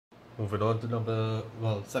Moving on to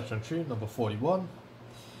section 3, number 41.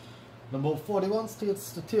 Number 41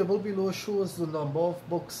 states the table below shows the number of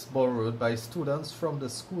books borrowed by students from the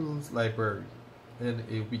school's library in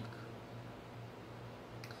a week.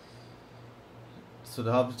 So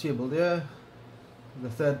they have the table there. They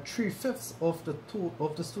said 3/5 of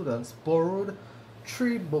the students borrowed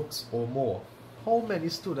 3 books or more. How many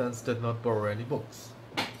students did not borrow any books?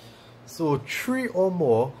 So 3 or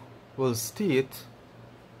more will state,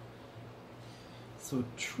 so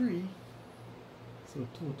 3, so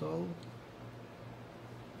total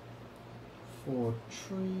for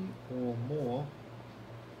 3 or more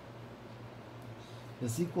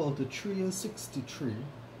is equal to 3 is 63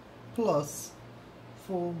 plus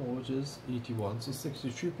 4 more, which is 81. So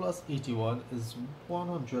 63 plus 81 is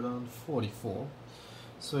 144.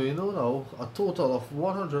 So you know now a total of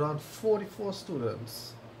 144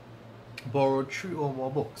 students borrowed 3 or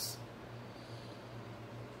more books.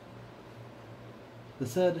 They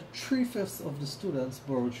said 3/5 of the students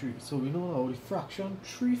borrowed 3. So we know now the fraction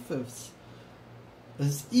 3/5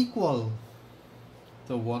 is equal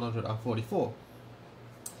to 144.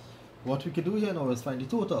 What we can do here now is find the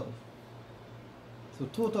total. So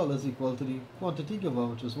total is equal to the quantity given,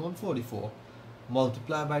 which is 144,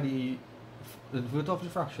 multiplied by the invert of the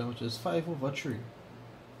fraction, which is 5/3.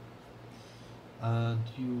 And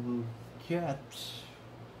you will get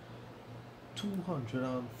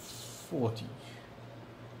 240.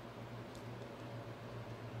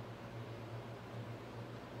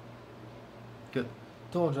 Good.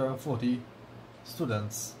 240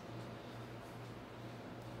 students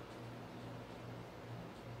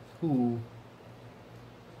who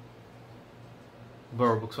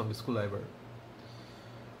borrow books from the school library.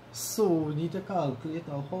 So we need to calculate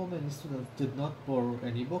now how many students did not borrow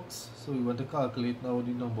any books. So we want to calculate now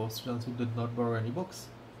the number of students who did not borrow any books.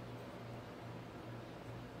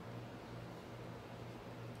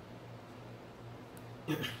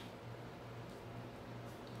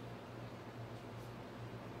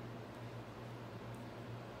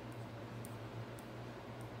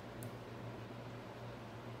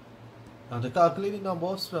 And to calculate the number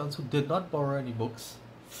of students who did not borrow any books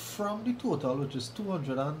from the total, which is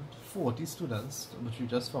 240 students, which we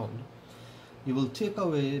just found, you will take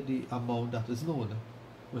away the amount that is known,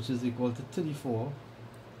 which is equal to 34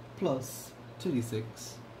 plus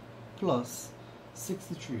 36 plus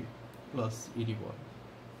 63 plus 81.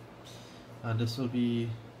 And this will be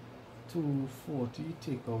 240,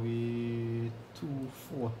 take away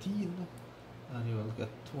 214, and you will get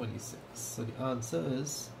 26. So the answer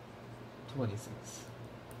is 26.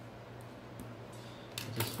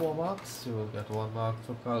 It is 4 marks. You will get 1 mark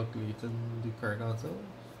for calculating the correct answer,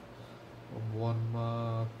 1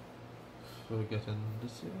 mark for getting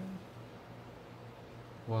this here,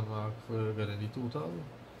 1 mark for getting the total,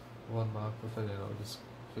 1 mark for filling out this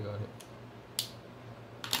figure here.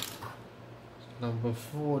 Number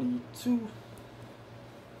 42.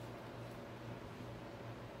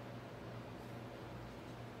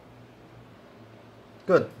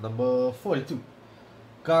 Good. Number 42.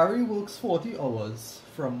 Gary works 40 hours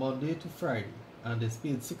from Monday to Friday and is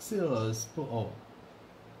paid $60 per hour.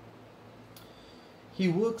 He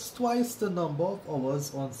works twice the number of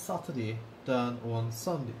hours on Saturday than on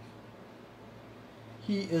Sunday.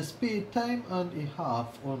 He is paid time and a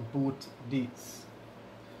half on both days.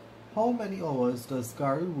 How many hours does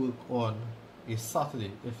Gary work on a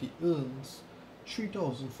Saturday if he earns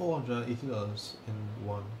 $3,480 in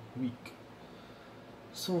 1 week?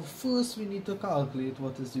 So first we need to calculate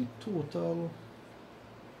what is the total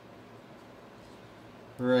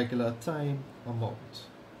regular time amount.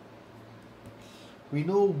 We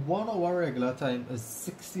know 1 hour regular time is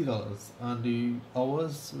 $60 and the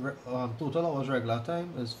hours total hours regular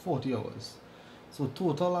time is 40 hours. So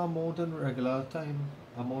total amount in regular time,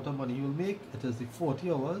 amount of money you will make, it is the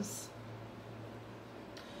 40 hours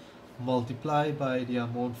multiplied by the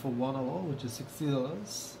amount for 1 hour, which is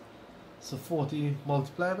 $60. So 40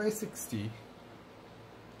 multiplied by 60,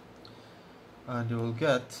 and you will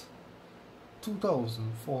get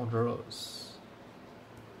 $2,400.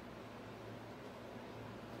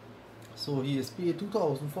 So he is paid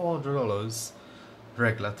 $2,400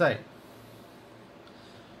 regular time.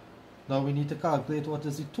 Now we need to calculate what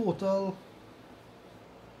is the total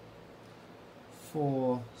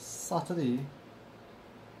for Saturday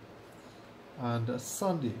and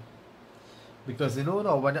Sunday. Because you know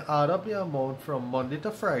now when you add up the amount from Monday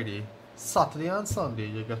to Friday, Saturday and Sunday,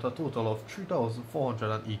 you get a total of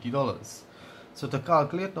 $3,480. So to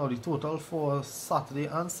calculate now the total for Saturday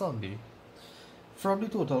and Sunday, from the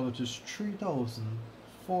total, which is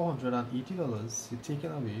 $3,480, you're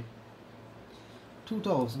taking away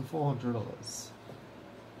 $2,400.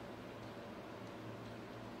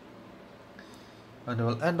 And they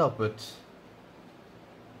will end up with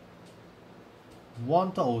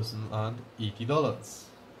 $1,080.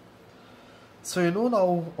 So you know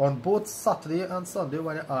now on both Saturday and Sunday,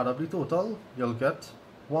 when you add up the total, you'll get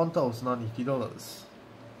 $1,080.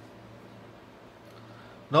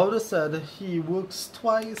 Now they said he works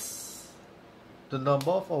twice the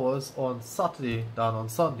number of hours on Saturday than on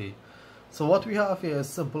Sunday. So what we have here is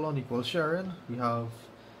simple unequal sharing. We have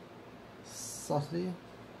Saturday,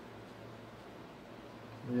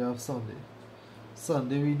 we have Sunday.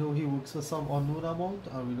 Sunday we know he works for some unknown amount,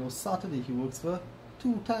 and we know Saturday he works for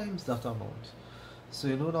 2 times that amount. So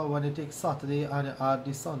you know now when you take Saturday and you add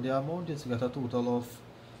the Sunday amount, you get a total of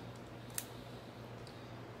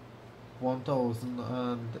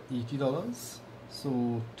 $1,080.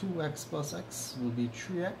 So 2x plus x will be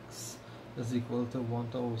 3x is equal to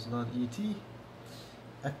 1,080.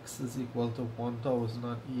 X is equal to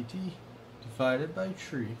 1,080 divided by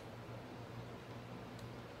 3.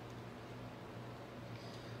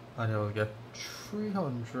 And you will get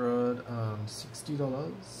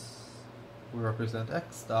 $360. We represent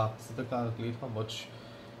x. That's to calculate how much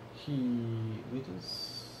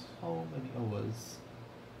how many hours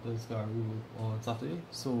does Gary work on Saturday.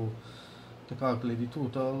 So to calculate the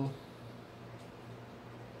total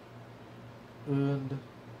earned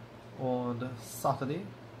on Saturday,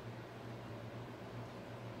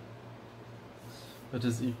 it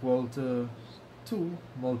is equal to 2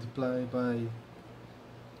 multiplied by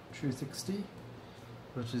 360,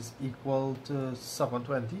 which is equal to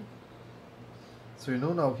 720. So you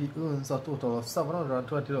know now he earns a total of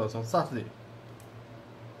 $720 on Saturday.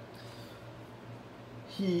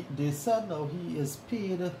 They said now he is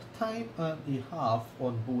paid time and a half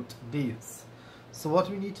on both days. So what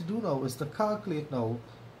we need to do now is to calculate now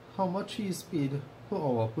how much he is paid per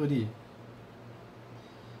hour per day.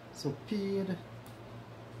 So paid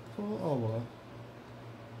per hour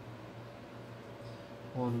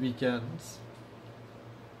on weekends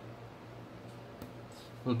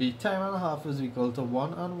will be time and a half is equal to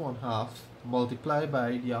 1 1/2 multiplied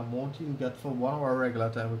by the amount you'll get for 1 hour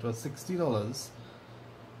regular time, which was $60.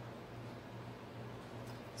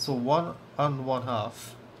 So 1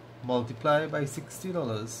 1/2 multiplied by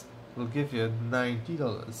 $60 will give you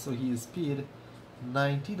 $90. So he is paid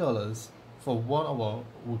 $90 for 1 hour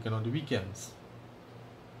working on the weekends.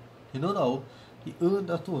 You know now he earned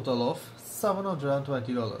a total of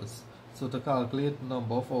 $720. So to calculate the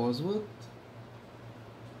number of hours worked,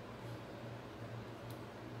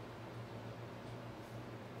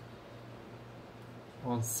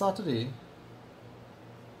 on Saturday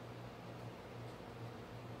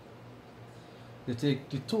you take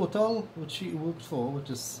the total which he worked for, which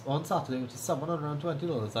is on Saturday, which is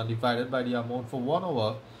 $720, and divided by the amount for 1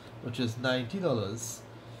 hour, which is $90,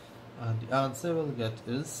 and the answer we'll get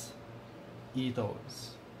is 8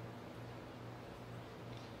 hours.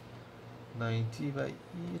 90 by 8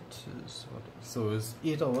 is what? So it's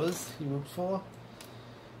 8 hours he worked for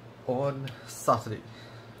on Saturday.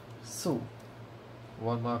 So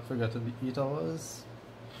 1 mark for getting the 8 hours.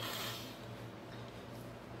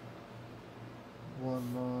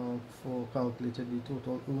 1 mark for calculating the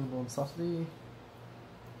total earned on Saturday.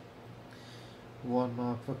 1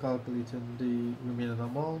 mark for calculating the remaining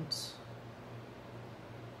amount.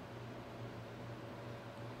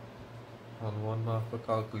 And 1 mark for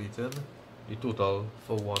calculating the total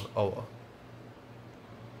for 1 hour.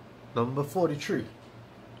 Number 43.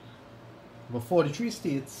 Number 43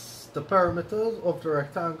 states the perimeters of the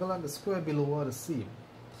rectangle and the square below are the same.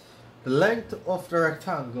 The length of the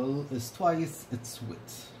rectangle is twice its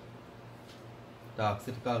width. That's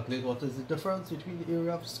it. To calculate what is the difference between the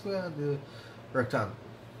area of the square and the rectangle.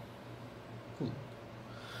 Cool.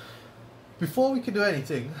 Before we can do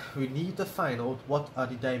anything, we need to find out what are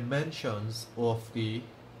the dimensions of the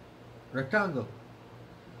rectangle.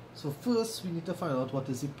 So first we need to find out what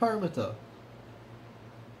is the perimeter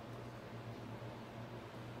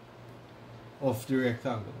of the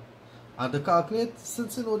rectangle. And to calculate,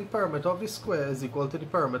 since you know the perimeter of the square is equal to the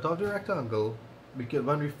perimeter of the rectangle, because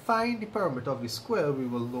when we find the perimeter of the square, we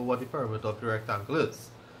will know what the perimeter of the rectangle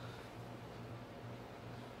is.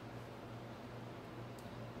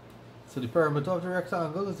 So the perimeter of the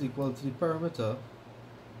rectangle is equal to the perimeter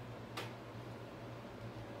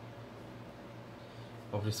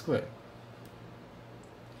of the square.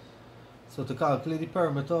 So to calculate the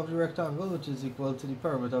perimeter of the rectangle, which is equal to the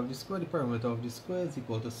perimeter of the square is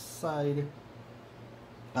equal to side,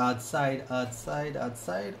 add side, add side, add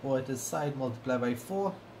side, or it is side multiplied by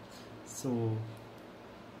 4. So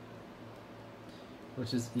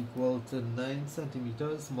which is equal to 9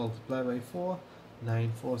 centimeters multiplied by 4.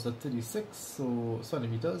 9 4s are 36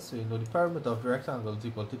 centimeters, so you know the perimeter of the rectangle is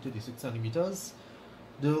equal to 36 centimeters.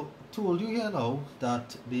 They told you here now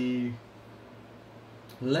that the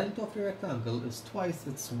length of the rectangle is twice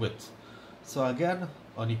its width. So again,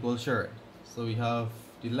 unequal sharing. So we have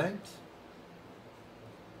the length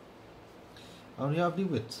and we have the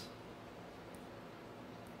width.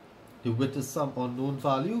 The width is some unknown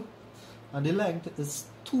value and the length is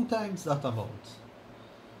 2 times that amount.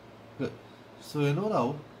 Good. So you know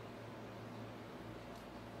now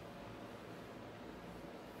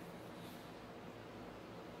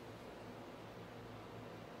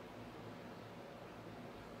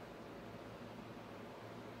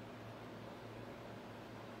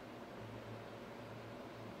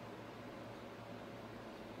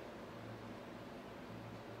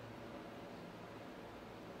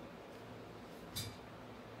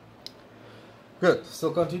good.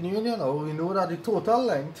 So continuing here now, we know that the total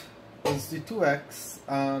length is the 2x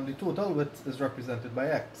and the total width is represented by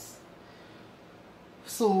x.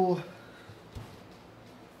 So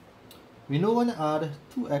we know when you add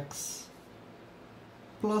 2x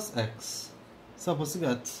plus x, supposed to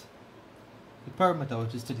get the perimeter,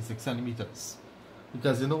 which is 36 centimeters.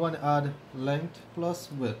 Because you know when you add length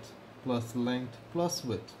plus width plus length plus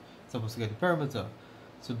width, supposed to get the perimeter.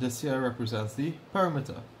 So this here represents the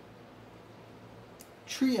perimeter.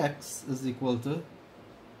 3x is equal to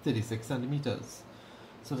 36 centimeters.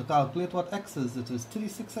 So to calculate what x is, it is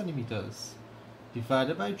 36 centimeters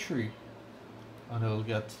divided by 3 and I will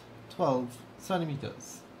get 12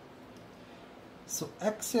 centimeters. So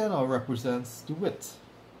x here now represents the width,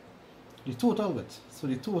 the total width. So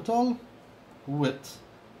the total width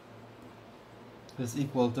is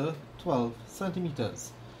equal to 12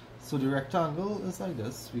 centimeters. So the rectangle is like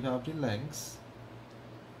this. We have the lengths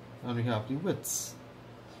and we have the widths.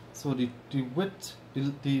 So the width,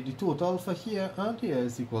 the total for here and here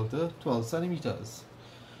is equal to 12 centimeters.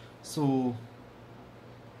 So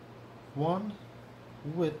one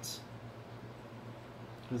width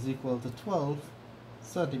is equal to 12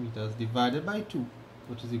 centimeters divided by 2,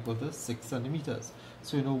 which is equal to 6 centimeters.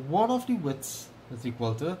 So you know one of the widths is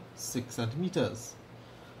equal to 6 centimeters.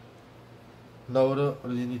 Now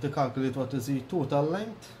you need to calculate what is the total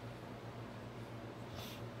length.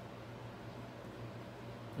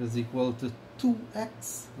 Is equal to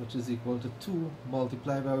 2x, which is equal to 2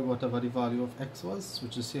 multiplied by whatever the value of x was,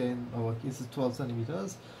 which is here in our case is 12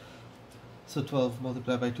 centimeters. So 12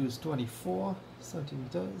 multiplied by 2 is 24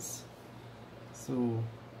 centimeters. So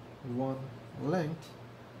one length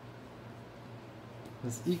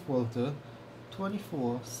is equal to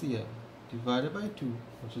 24 cm divided by 2,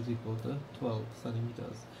 which is equal to 12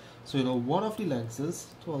 centimeters. So you know one of the lengths is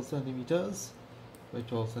 12 centimeters by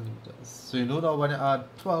 12 centimeters. So you know now when you add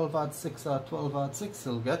 12 add 6 add 12 add 6,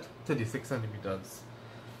 you'll get 36 centimeters.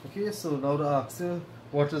 Okay, so now to ask you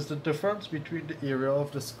what is the difference between the area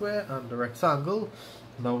of the square and the rectangle.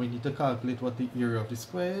 Now we need to calculate what the area of the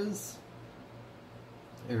square is.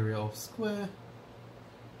 Area of square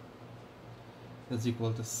is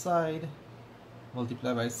equal to side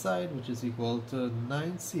multiplied by side, which is equal to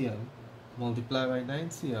 9 cm multiplied by 9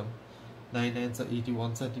 cm. 9 nines are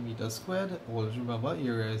 81 centimeters squared. Always remember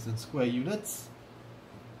area is in square units.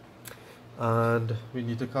 And we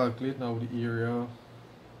need to calculate now the area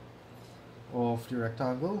of the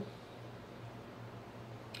rectangle.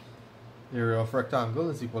 Area of rectangle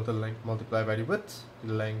is equal to length multiplied by the width.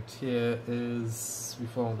 The length here is, we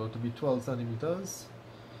found out to be 12 centimeters.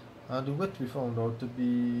 And the width we found out to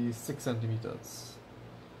be 6 centimeters.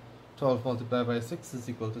 12 multiplied by 6 is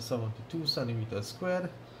equal to 72 centimeters squared.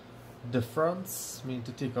 Difference mean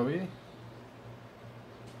to take away,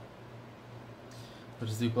 which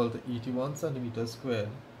is equal to 81 centimeters squared.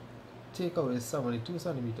 Take away 72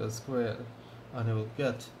 centimeters squared and you will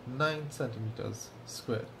get 9 centimeters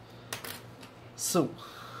squared. So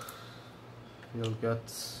you'll get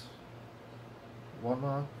 1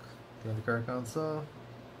 mark, the correct answer.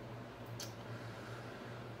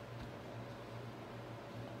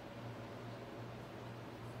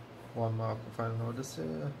 One mark for finding out this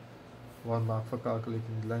here. 1 mark for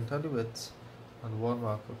calculating the length and the width, and 1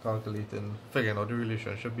 mark for calculating, figuring out the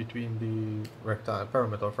relationship between the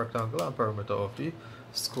perimeter of rectangle and perimeter of the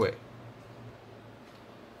square.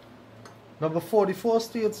 Number 44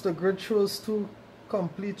 states the grid shows 2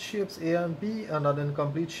 complete shapes A and B and an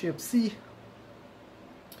incomplete shape C.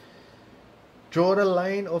 Draw the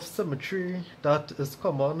line of symmetry that is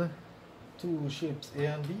common to shapes A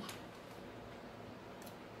and B.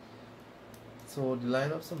 So the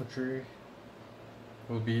line of symmetry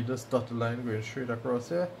will be this dotted line going straight across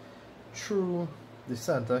here through the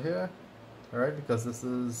center here, alright, because this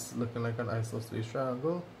is looking like an isosceles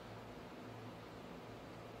triangle,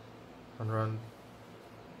 and run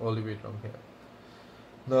all the way down here.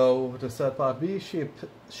 Now the third part B,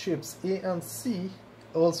 shapes A and C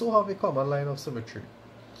also have a common line of symmetry.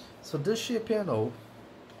 So this shape here now,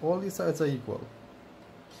 all these sides are equal.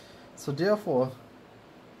 So therefore,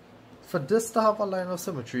 for this to have a line of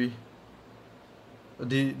symmetry,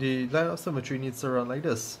 the line of symmetry needs to run like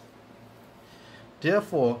this.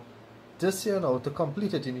 Therefore, this here now, to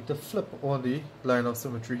complete it, you need to flip on the line of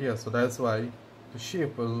symmetry here. So that's why the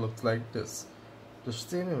shape will look like this. The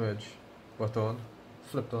same image, but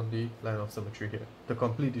flipped on the line of symmetry here to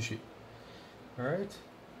complete the shape. Alright.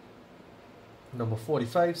 Number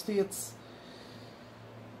 45 states,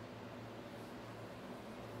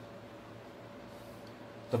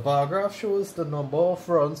 the bar graph shows the number of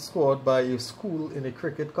runs scored by a school in a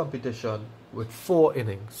cricket competition with 4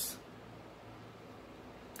 innings.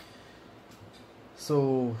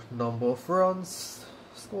 So, number of runs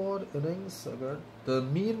scored, innings, okay. The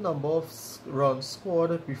mean number of runs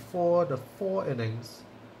scored before the 4 innings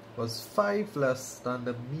was 5 less than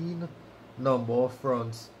the mean number of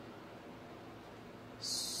runs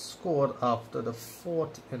scored after the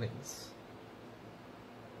 4th innings.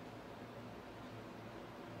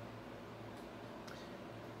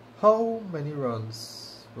 How many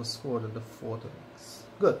runs were scored in the 4th innings?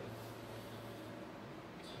 Good.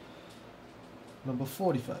 Number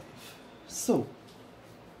 45. So,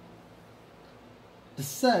 they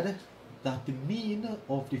said that the mean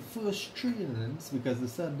of the first 3 innings, because they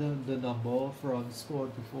said the number of runs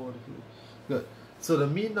scored before the... Good. So the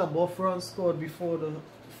mean number of runs scored before the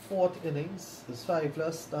 4th innings is 5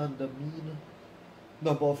 less than the mean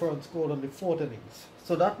number of runs scored on the 4th innings.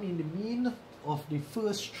 So that means the mean of the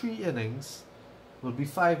first 3 innings will be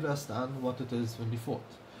 5 less than what it is in the 4th.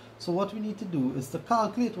 So what we need to do is to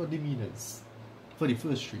calculate what the mean is for the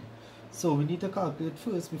first 3. So we need to calculate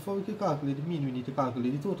first, before we can calculate the mean, we need to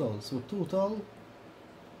calculate the total. So total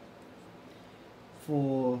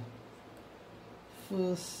for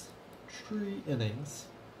first 3 innings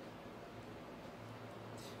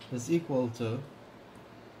is equal to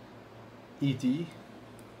 80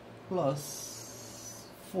 plus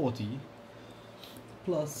 40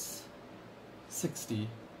 plus 60,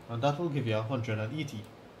 and that will give you 180.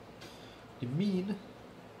 The mean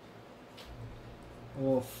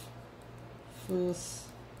of first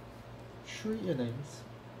 3 innings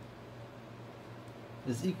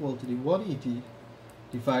is equal to the 180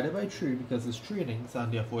 divided by 3, because it's 3 innings,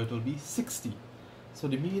 and therefore it will be 60. So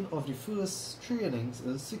the mean of the first 3 innings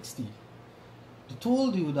is 60. They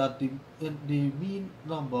told you that the mean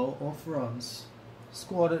number of runs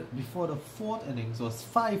scored before the 4th innings was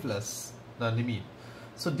 5 less than the mean.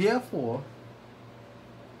 So therefore,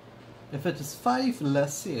 if it is 5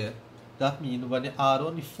 less here, that means when you add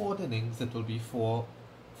on the 4th innings, it will be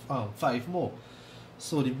 5 more.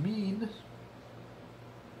 So the mean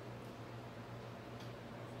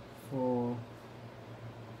for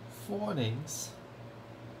 4 innings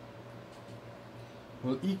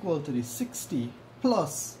will equal to the 60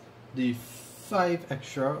 plus the 5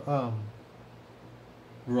 extra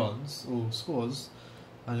runs or scores,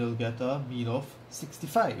 and you'll get a mean of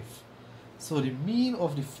 65. So the mean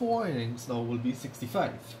of the 4 innings now will be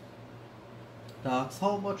 65. That's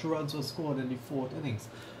how much runs were scored in the 4th innings,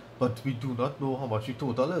 but we do not know how much the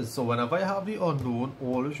total is. So whenever I have the unknown,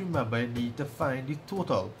 always remember I need to find the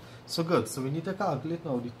total. So good, so we need to calculate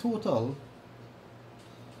now the total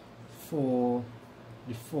for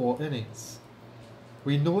the 4 innings.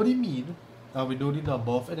 We know the mean and we know the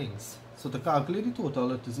number of innings. So to calculate the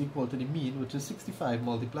total, it is equal to the mean, which is 65,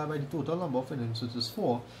 multiplied by the total number of innings, which is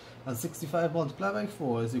 4, and 65 multiplied by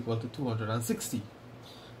 4 is equal to 260.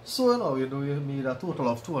 So now you know you made a total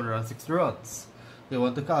of 260 runs. You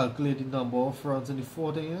want to calculate the number of runs in the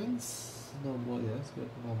 4th innings. Number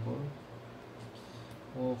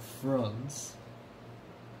of runs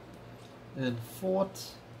in 4th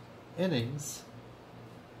innings.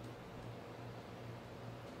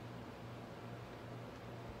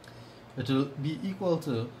 It will be equal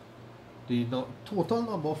to the total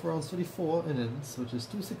number of runs for the 4 innings, which is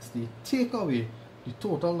 260, take away the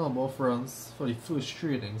total number of runs for the first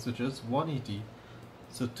 3 innings, which is 180.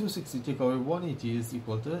 So 260 take away 180 is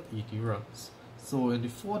equal to 80 runs. So in the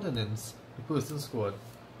 4th innings, the person scored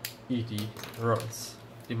 80 runs.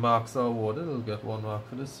 The marks are awarded. They'll get 1 mark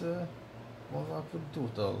for this, 1 mark for the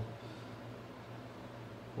total,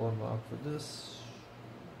 1 mark for this,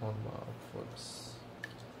 1 mark for this.